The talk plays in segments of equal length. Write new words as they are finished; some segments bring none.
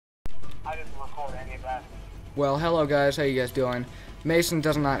I didn't record any of that. Well, hello guys, how you guys doing? Mason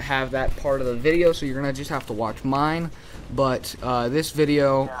does not have that part of the video, so you're gonna just have to watch mine. But this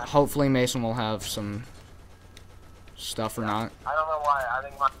video, hopefully Mason will have some stuff or not. I don't know why. I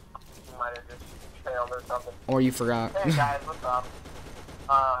think my might have just failed or something. Or you forgot. Hey guys, what's up?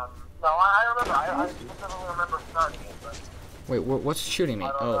 No, I remember. I specifically remember starting it, but... Wait, what's shooting me?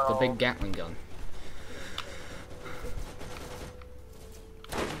 Oh, the big Gatling gun.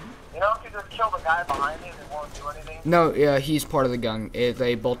 You know, if you just kill the guy behind me, it won't do anything? No, yeah, he's part of the gun.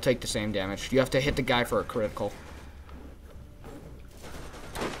 They both take the same damage. You have to hit the guy for a critical.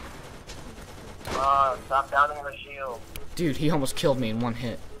 Stop downing the shield. Dude, he almost killed me in one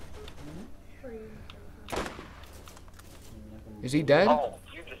hit. Is he dead? Oh,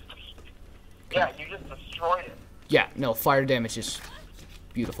 you just... Yeah, you just destroyed it. Yeah, no, fire damage is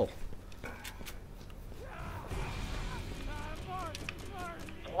beautiful.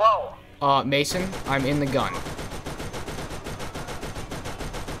 Whoa. Mason, I'm in the gun.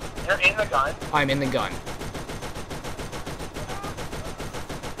 You're in the gun? I'm in the gun.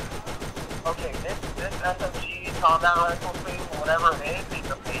 Okay, this SMG combat rifle thing, whatever it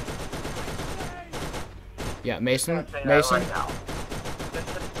is a pain. Yeah, Mason, Right Mason, now. This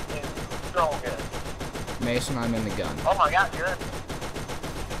is so good. Mason, I'm in the gun. Oh my god, you're in.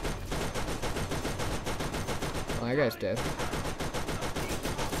 Oh, that guy's dead.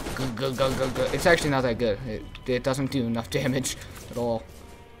 Go. It's actually not that good. It doesn't do enough damage at all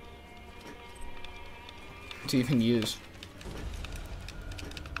to even use.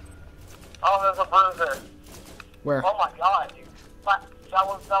 Oh, there's a bruiser. Where? Oh my god, dude. That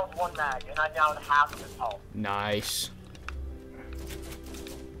was one mag, and I downed half of his health. Nice.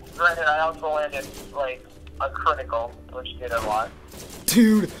 Granted, I also landed, like, a critical, which did a lot.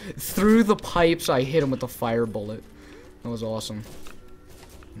 Dude, through the pipes, I hit him with a fire bullet. That was awesome.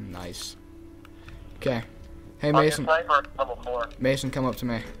 Nice. Okay. Hey, Mason. Sniper, level 4. Mason, come up to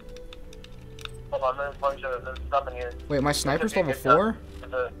me. Hold on, there's a bunch of stuff in here. Wait, my sniper's level 4?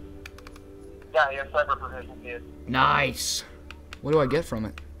 Yeah, your sniper proficiency is. Nice. What do I get from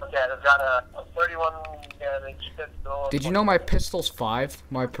it? Okay, I've got a 31 damage pistol. Did you know my pistol's 5?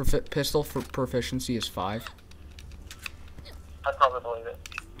 My pistol for proficiency is 5. I probably believe it.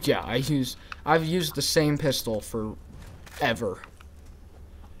 Yeah, I've used the same pistol for ever.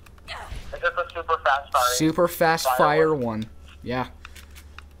 Is this a super fast fire? Super fast fire one. Yeah.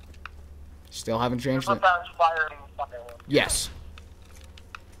 Still haven't changed super it. Fast firing fire one. Yes.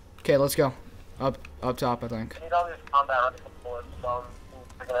 Okay, let's go. Up top, I think. You don't use combat rifle bullets, so I'm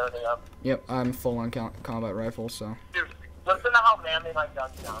picking everything up. Yep, I'm full on combat rifle, so. Dude, listen to how manly my gun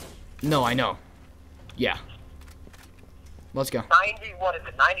sounds. No, I know. Yeah. Let's go. 90, what is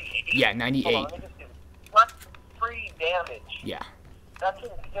it, 98? Yeah, 98. Hold on, let me just do plus 3 damage. Yeah. That's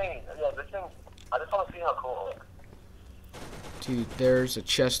insane. Yeah, this thing, I just want to see how cool it looks. Dude, there's a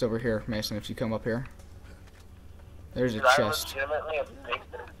chest over here, Mason, if you come up here. There's a chest. Legitimately a big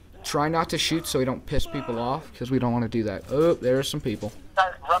thing. Try not to shoot so we don't piss people off, because we don't want to do that. Oh, there's some people.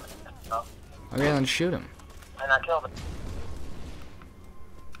 Guys, rub it up. Okay, then shoot him. And I killed him.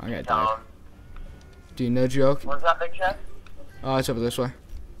 I gotta die. Dude, no joke. Where's that big chest? Oh, it's over this way.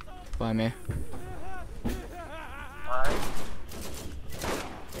 By me. Alright.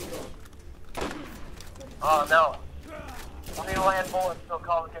 Oh no. Let me land bullets so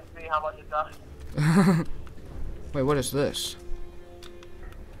Colin can see how much it does. Wait, what is this?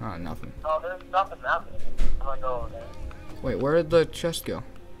 Oh, nothing. Oh, there's nothing happening. I'm gonna go over there. Wait, where did the chest go?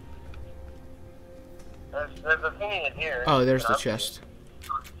 There's a thing in here. Oh, there's the chest.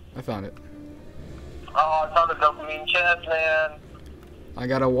 I found it. Oh, I found the dopamine chest, man. I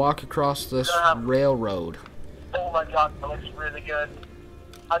gotta walk across this railroad. Oh my god, that looks really good.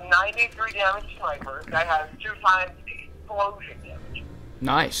 A 93 damage sniper. Guy has 2 times explosion damage.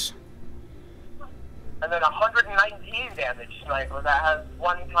 Nice. And then 119 damage sniper that has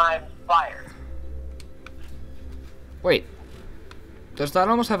 1 time fire. Wait. Does that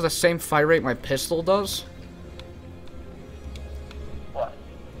almost have the same fire rate my pistol does? What?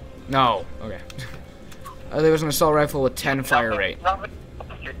 No. Okay. There was an assault rifle with 10 fire rate.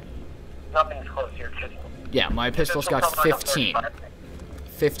 Nothing's close to your pistol. Yeah, my pistol's got 15.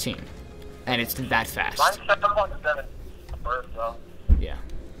 15. And it's that fast. Mine's 7.7 first, though. Yeah.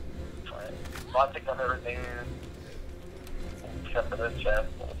 Well, I picked up everything except for this chest.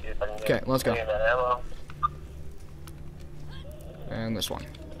 Let's see if I can get Okay, let's go. any of that ammo. And this one.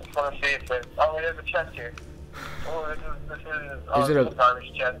 Just want to see if there's... Oh, there's a chest here. Oh, this is Is it a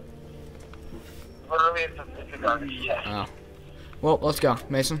garbage chest. Literally, it's a garbage chest. Oh. Well, let's go.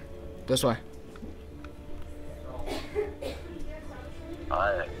 Mason, this way.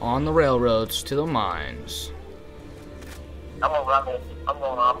 Alright. On the railroads to the mines. I'm a rebel. I'm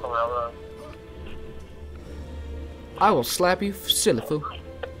going off the railroad. I will slap you, silly fool.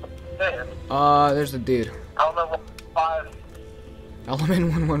 Damn. There's the dude. Element 5. Element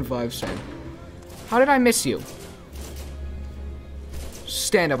 115 saying. How did I miss you?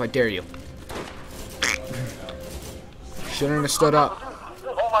 Stand up, I dare you. Shouldn't have stood up.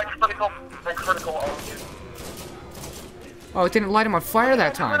 Oh my critical. My critical. Oh, it didn't light him on fire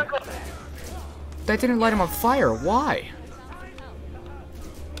that time. That didn't light him on fire. Why?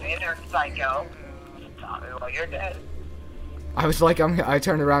 Hey there, psycho. Well, you're dead. I was like, I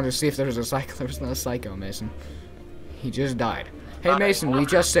turned around to see if there was a psycho. There was no psycho, Mason. He just died. Hey, Mason, we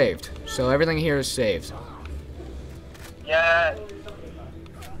just saved. So everything here is saved. Yeah.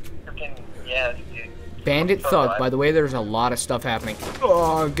 Freaking yes, dude. Bandit Thug. By the way, there's a lot of stuff happening.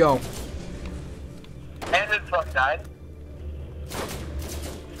 Oh, go. Bandit Thug died.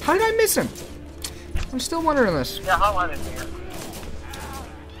 How did I miss him? I'm still wondering this. Yeah, how long is here?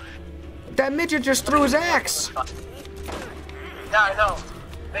 That midget just threw his axe. Yeah, I know.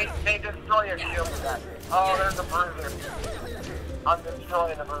 They destroy your shield with that. Oh, there's a bruiser. I'm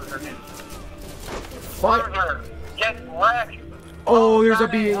destroying the bruiser, dude. What? Bruiser, get wrecked. Oh, there's a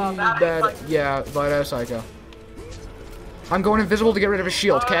bad, bee. bad, like, Yeah, badass psycho. I'm going invisible to get rid of his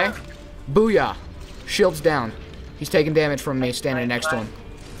shield, okay? Booyah. Shield's down. He's taking damage from me standing next to him.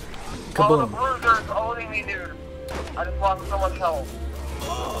 Oh, the Kaboom. bruiser is owning me, dude. I just lost so much health.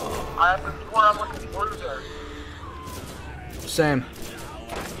 I have to square up with the bruiser. Same.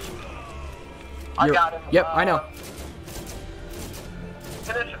 I got him. Yep, I know.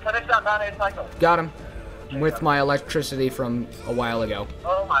 Finish that badass cycle. Got him. With my electricity from a while ago.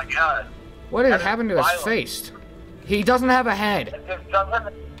 Oh my god. What did That happen is to his violent. face? He doesn't have a head. It just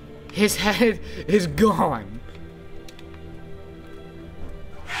doesn't. His head is gone.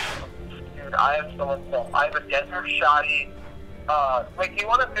 Dude, I have so much stuff. I have a desert shoddy. Wait, do you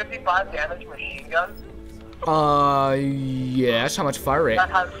want a 55 damage machine gun? Yes. How much fire rate? That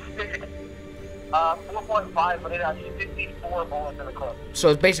has 4.5, but it has 54 bullets in the clip. So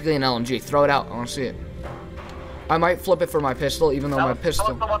it's basically an LMG. Throw it out. I want to see it. I might flip it for my pistol, even though my pistol.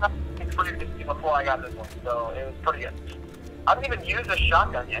 That was the one that was pretty good before I got this one, so it was pretty good. I haven't even used a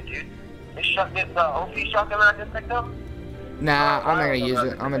shotgun yet, dude. The OP shotgun that I just picked up? Nah, I'm not gonna use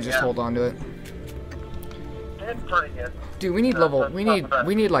it. I'm gonna just hold on to it. It's pretty good. Dude, we need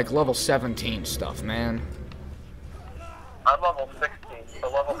we need like level 17 stuff, man. I'm level 16, so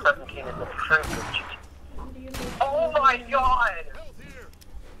level 17 is the privilege. Oh my god!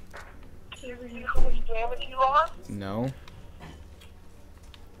 Do you see how much damage you lost? No.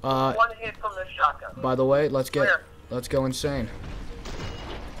 One hit from this shotgun. By the way, let's go insane.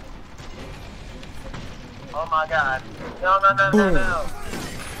 Oh my god. No, no, no, Boom. no, no.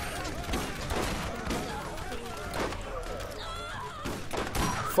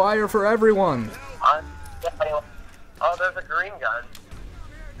 Fire for everyone. Oh, there's a green gun.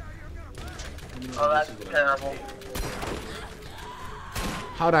 Oh, that's terrible.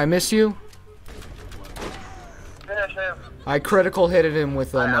 How'd I miss you? Finish him. I critical hitted him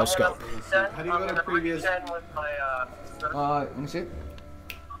with a no scope. How do you go to previous? With my, Let me see it.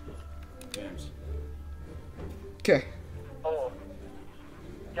 Okay. oh.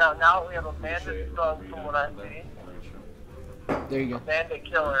 Yeah, now we have a bandit thug from what I see. There you go. Bandit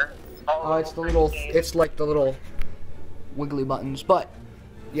killer. It's the little. It's like the little wiggly buttons, but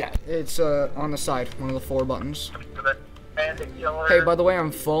yeah, it's on the side, one of the 4 buttons. Bandit killer. Hey, by the way,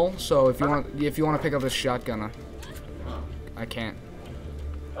 I'm full, so if you want to pick up this shotgun, I can't.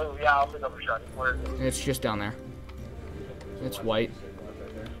 Oh yeah, I'll pick up a shot. Where is it? It's just down there. It's white.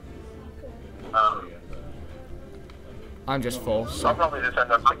 I'm just full. I'll So. probably just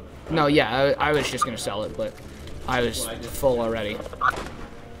end up. No, yeah, I was just gonna sell it, but I was full already.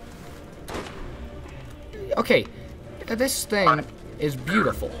 Okay, this thing is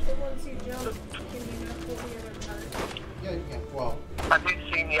beautiful. Yeah, you can. Well, Have you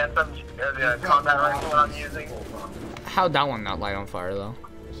seen the the combat rifle I'm using? How'd that one not light on fire though?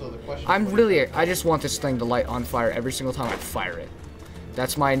 so the question. I just want this thing to light on fire every single time I fire it.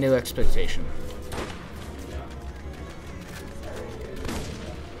 That's my new expectation.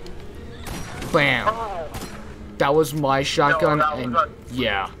 Bam. Oh, That was my shotgun, that was and a-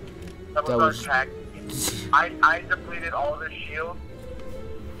 yeah. that That was was- our tag. I depleted all of his shield.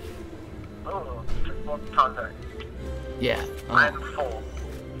 Oh, contact. Yeah. I'm full.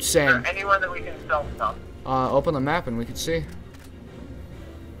 Is Same. there anywhere that we can sell stuff? Open the map and we can see.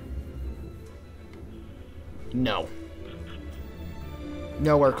 No.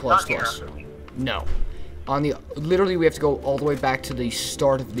 Nowhere close Not to here. us. No. literally we have to go all the way back to the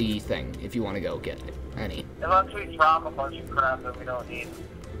start of the thing if you want to go get it. Unless we drop a bunch of crap that we don't need.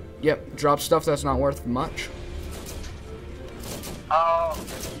 Yep, drop stuff that's not worth much. Oh,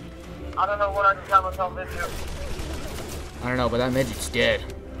 I don't know what I can got myself into. I don't know, but that midget's dead.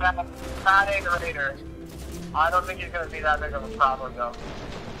 Fat Raider. I don't think he's gonna be that big of a problem though.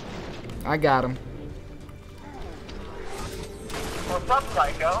 I got him. What's up,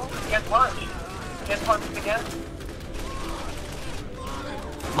 Psycho? Get punched. Get punched again.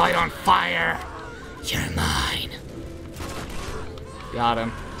 Light on fire! You're mine. Got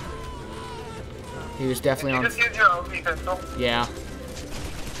him. He was definitely on. Did you just use your OP pistol? Yeah.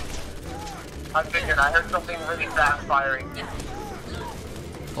 I figured. I heard something really fast firing.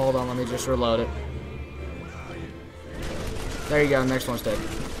 Hold on, let me just reload it. There you go, next one's dead.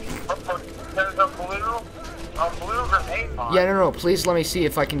 There's a blue grenade mod. Yeah, no, please let me see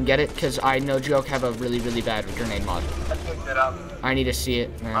if I can get it, because I, no joke, have a really, really bad grenade mod. I picked it up. I need to see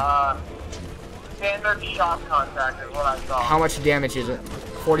it, man. Standard shock contact is what I saw. How much damage is it?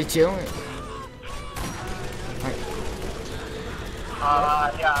 42?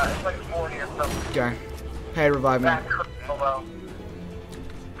 Yeah, it's like 40 or something. Okay. Hey, revive me. Below.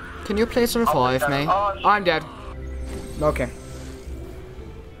 Can you please revive me? Oh, I'm dead. Okay.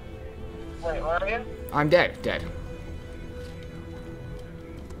 Wait, where are you? I'm dead.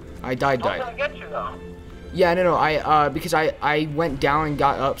 I died. I'm gonna get you though. Yeah, no, because I went down and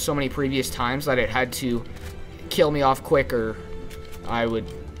got up so many previous times that it had to kill me off quick or I would,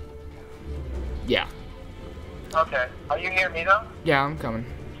 yeah. Okay, are you near me though? Yeah, I'm coming.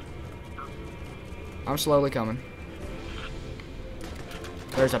 I'm slowly coming.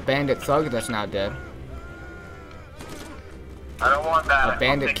 There's a bandit thug that's now dead. I don't want that. A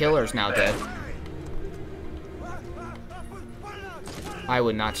bandit killer's now dead. I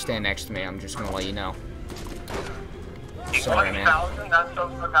would not stand next to me, I'm just gonna let you know. Sorry, man. 20,000? That's so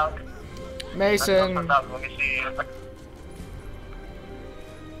stuck Mason! Let me see.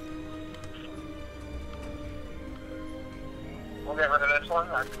 We'll get rid of this one.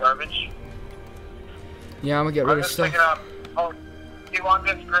 That's garbage. Yeah, I'm gonna get rid of Just stuff. pick it up. Oh, do you want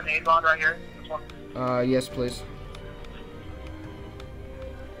this grenade mod right here? This one? Yes, please.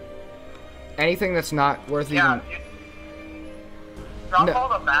 Anything that's not worth Yeah. even... Drop No. all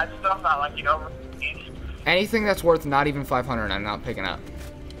the bad stuff that, like, you don't need. Anything that's worth not even 500, I'm not picking up.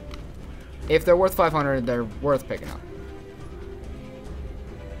 If they're worth 500, they're worth picking up.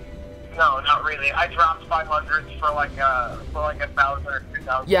 No, not really. I dropped 500s for like 1,000 or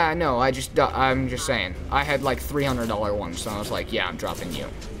 2,000. Yeah, no, I'm just saying. I had like $300 ones, so I was like, yeah, I'm dropping you.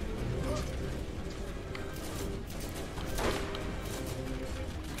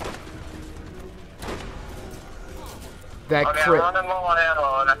 That Okay, crit. I'm running low on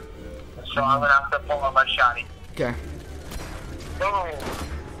ammo, so I'm gonna have to pull out my shotty. Okay. Boom.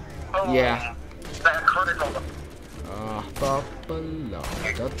 Boom. Yeah. That critical.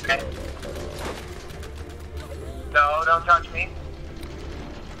 No, don't touch me.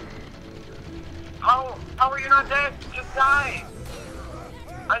 How are you not dead? Just die.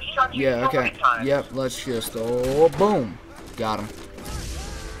 I shot you Yeah, so many okay. times. Yep, let's just, oh, boom. Got him.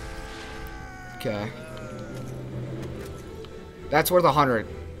 Okay. That's worth 100.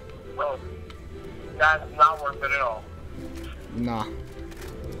 Well, that's not worth it at all. Nah.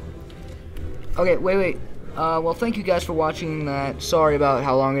 Okay, wait. Well, thank you guys for watching that. Sorry about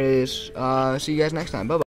how long it is. See you guys next time. Bye-bye.